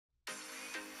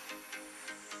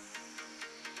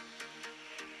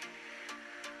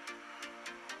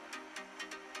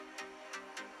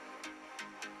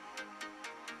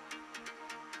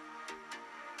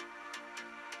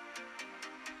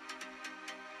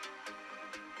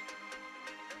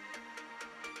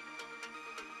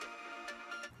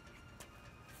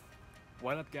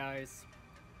What up, guys?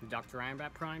 Dr.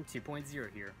 Ironbat Prime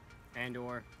 2.0 here,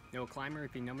 or No Climber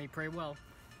if you know me pretty well.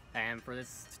 And for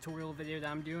this tutorial video that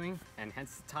I'm doing, and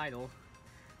hence the title,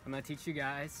 I'm going to teach you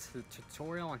guys the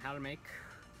tutorial on how to make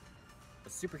a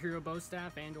superhero bow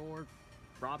staff or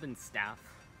Robin staff.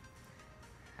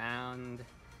 And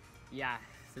yeah,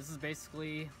 this is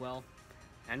basically,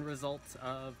 end result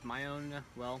of my own,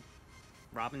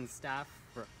 Robin staff.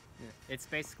 It's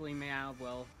basically made out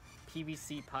of,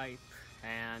 PVC pipe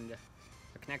and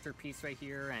a connector piece right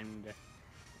here and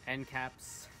end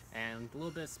caps and a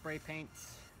little bit of spray paint,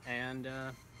 and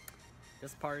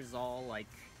this part is all like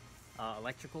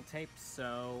electrical tape.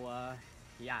 So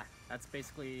yeah, that's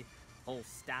basically the whole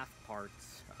staff part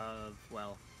of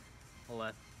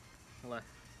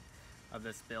of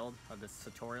this build, of this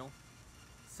tutorial.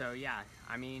 So yeah,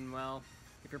 I mean,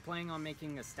 if you're planning on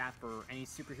making a staff for any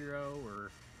superhero or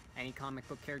any comic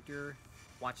book character,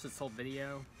 watch this whole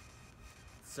video.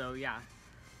 So yeah,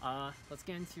 let's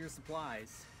get into your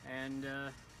supplies, and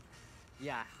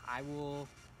yeah, I will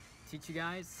teach you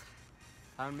guys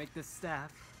how to make this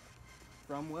staff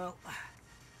from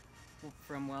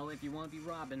if you want to be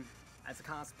Robin as a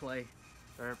cosplay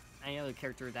or any other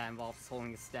character that involves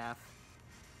holding a staff.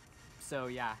 So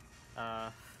yeah,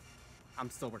 I'm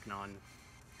still working on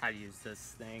how to use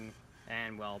this thing,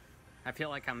 and I feel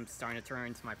like I'm starting to turn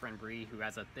into my friend Bree, who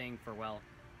has a thing for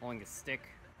holding a stick.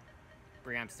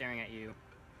 Bree, I'm staring at you,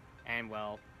 and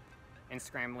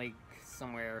Instagram link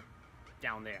somewhere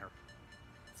down there.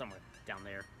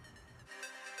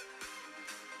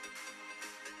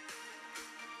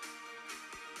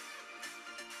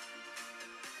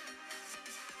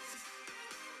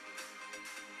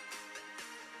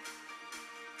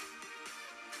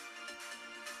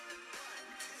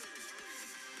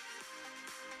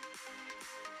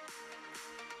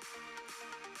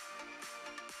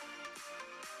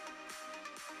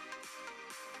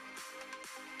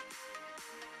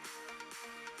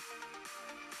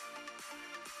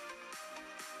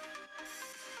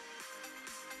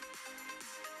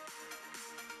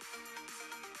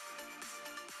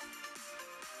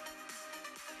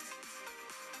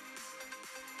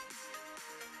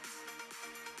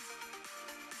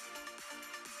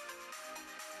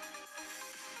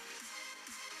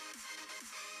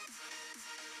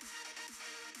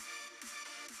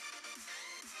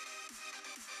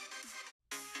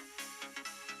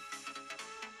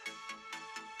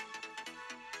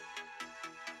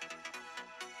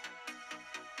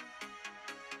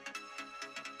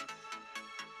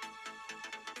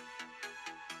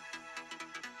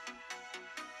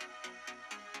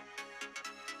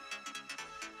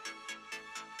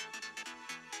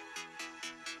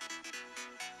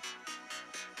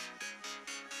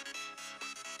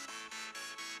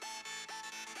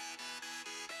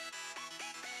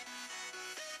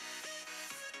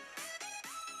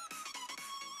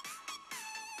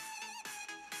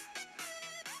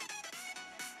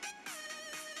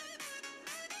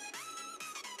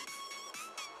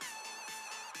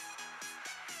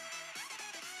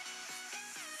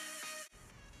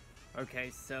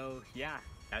 Okay, so yeah,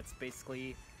 that's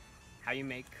basically how you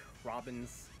make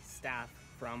Robin's staff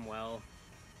from,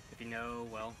 if you know,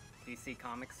 DC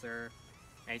Comics or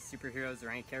any superheroes or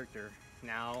any character.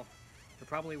 Now, you're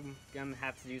probably gonna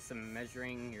have to do some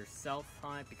measuring yourself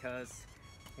on it, because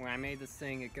when I made this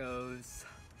thing, it goes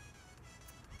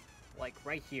like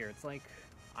right here. It's like,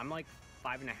 I'm like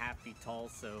 5.5 feet tall,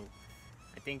 so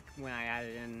I think when I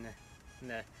added in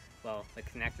the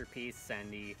connector piece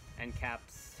and the end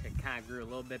caps, it kind of grew a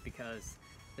little bit, because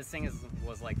this thing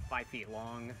was like 5 feet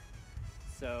long.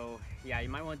 So yeah, you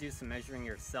might want to do some measuring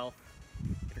yourself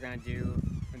if you're gonna do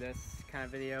this kind of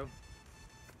video.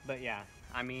 But yeah,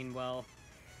 I mean,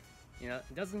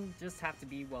 it doesn't just have to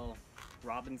be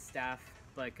Robin's staff,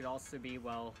 but it could also be,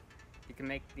 you can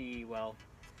make the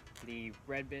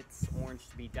red bits orange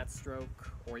to be Deathstroke,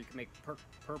 or you can make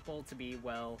purple to be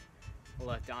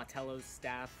Donatello's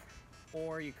staff,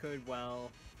 or you could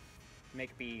make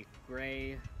it be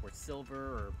gray or silver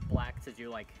or black to do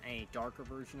like any darker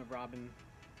version of Robin.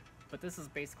 But this is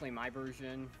basically my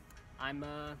version. I'm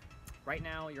right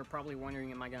now, you're probably wondering,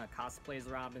 am I gonna cosplay as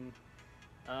Robin?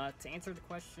 To answer the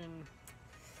question,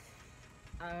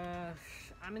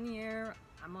 I'm in the air.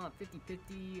 I'm on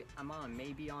 50-50. I'm on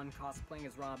maybe on cosplaying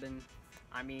as Robin.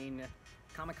 I mean,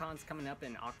 Comic-Con's coming up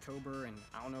in October, and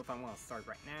I don't know if I want to start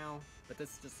right now, but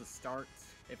this is just a start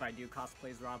if I do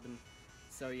cosplay as Robin.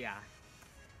 So yeah,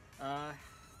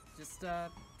 just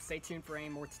stay tuned for any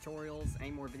more tutorials,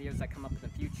 any more videos that come up in the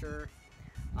future.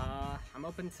 I'm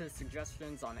open to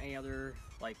suggestions on any other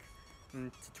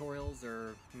tutorials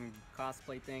or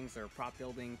cosplay things or prop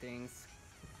building things.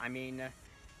 I mean,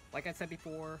 like I said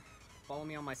before, follow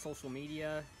me on my social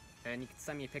media, and you can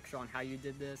send me a picture on how you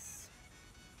did this.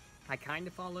 I kind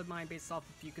of followed mine based off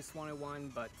of Fucus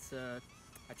 101, but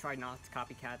I tried not to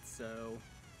copycat, so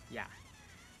yeah.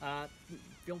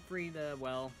 Feel free to,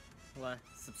 well,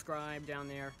 subscribe down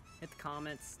there, hit the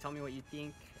comments, tell me what you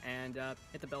think, and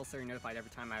hit the bell so you're notified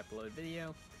every time I upload a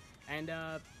video. And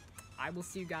I will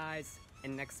see you guys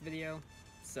in the next video.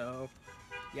 So,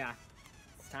 yeah,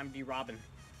 it's time to be Robin.